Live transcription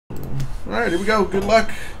All right, here we go. Good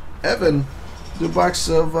luck, Evan. Do a box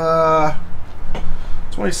of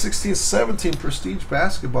 2016-17 Prestige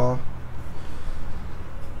Basketball.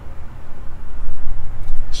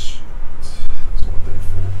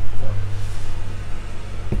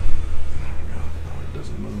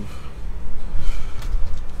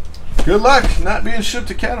 Good luck not being shipped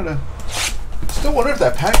to Canada. Still wonder if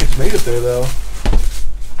that package made it there, though.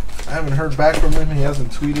 I haven't heard back from him. He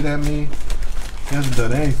hasn't tweeted at me. He hasn't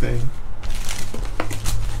done anything.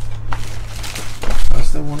 I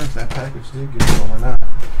still wonder if that package did get home or not.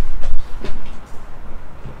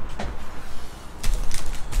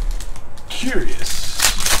 Curious.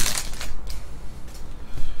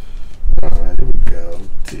 Alright, here we go.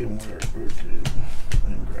 Teamwork.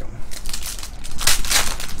 Ingram.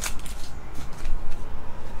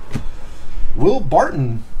 Will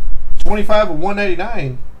Barton,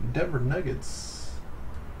 25/199, Denver Nuggets.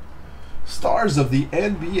 Stars of the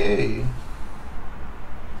NBA.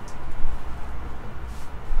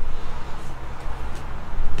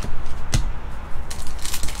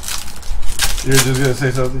 You're just going to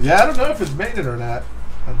say something? Yeah, I don't know if it's made it or not.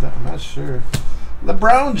 I'm not sure.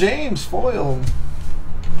 LeBron James, foil.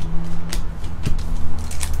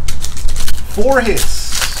 4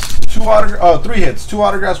 hits. 3 hits. 2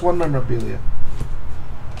 autographs, 1 memorabilia.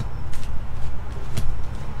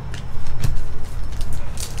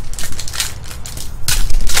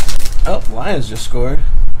 Oh, Lions just scored.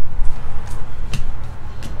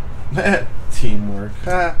 Teamwork.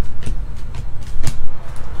 Ha.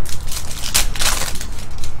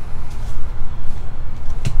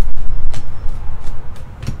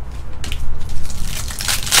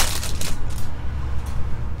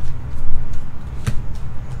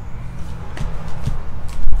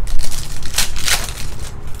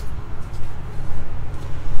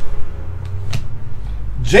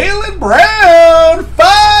 Jaylen Brown,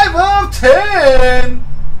 5 of 10,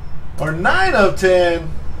 or 9 of 10.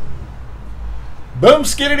 Boom,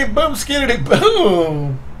 skiddity, boom, skiddity,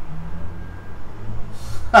 boom.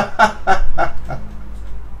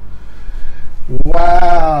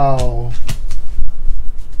 Wow.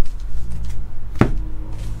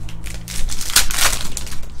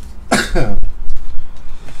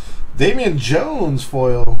 Damian Jones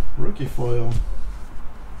foil, rookie foil.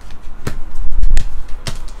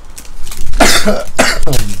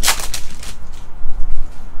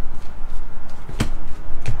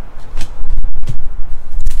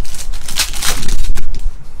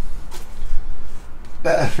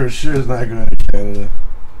 That for sure is not going to Canada.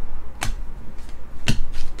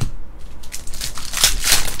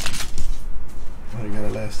 I got a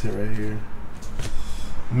last hit right here.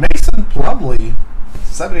 Mason Plumlee,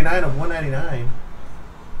 79/199.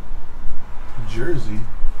 Jersey.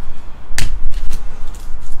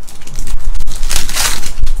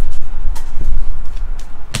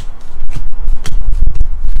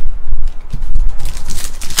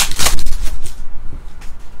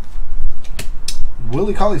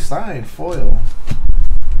 Willie Cauley-Stein, foil.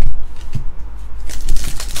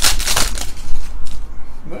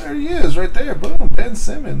 There he is, right there. Boom, Ben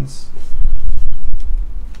Simmons.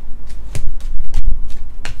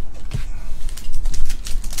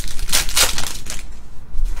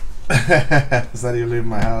 It's not even leaving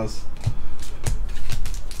my house.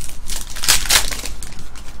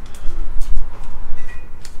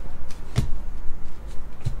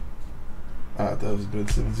 I thought that was Ben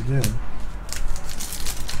Simmons again.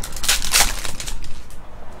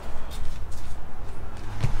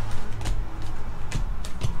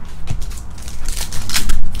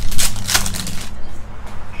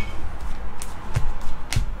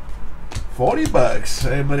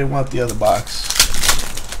 $40. Anybody want the other box?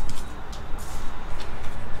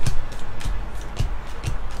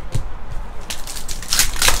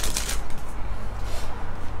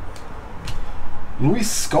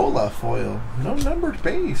 Luis Scola foil. No numbered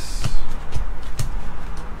base.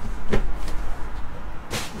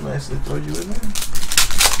 Nicely throw you in there.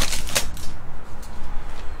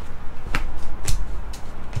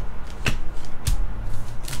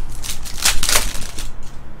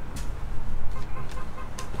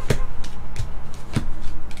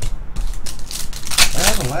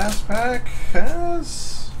 Last pack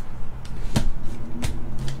has,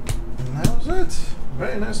 and that was it.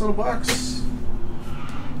 Very nice little box.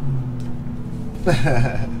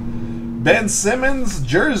 Ben Simmons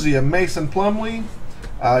jersey of Mason Plumlee,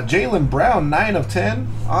 Jaylen Brown 9 of 10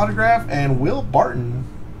 autograph, and Will Barton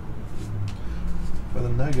for the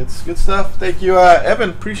Nuggets. Good stuff. Thank you,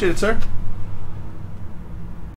 Evan. Appreciate it, sir.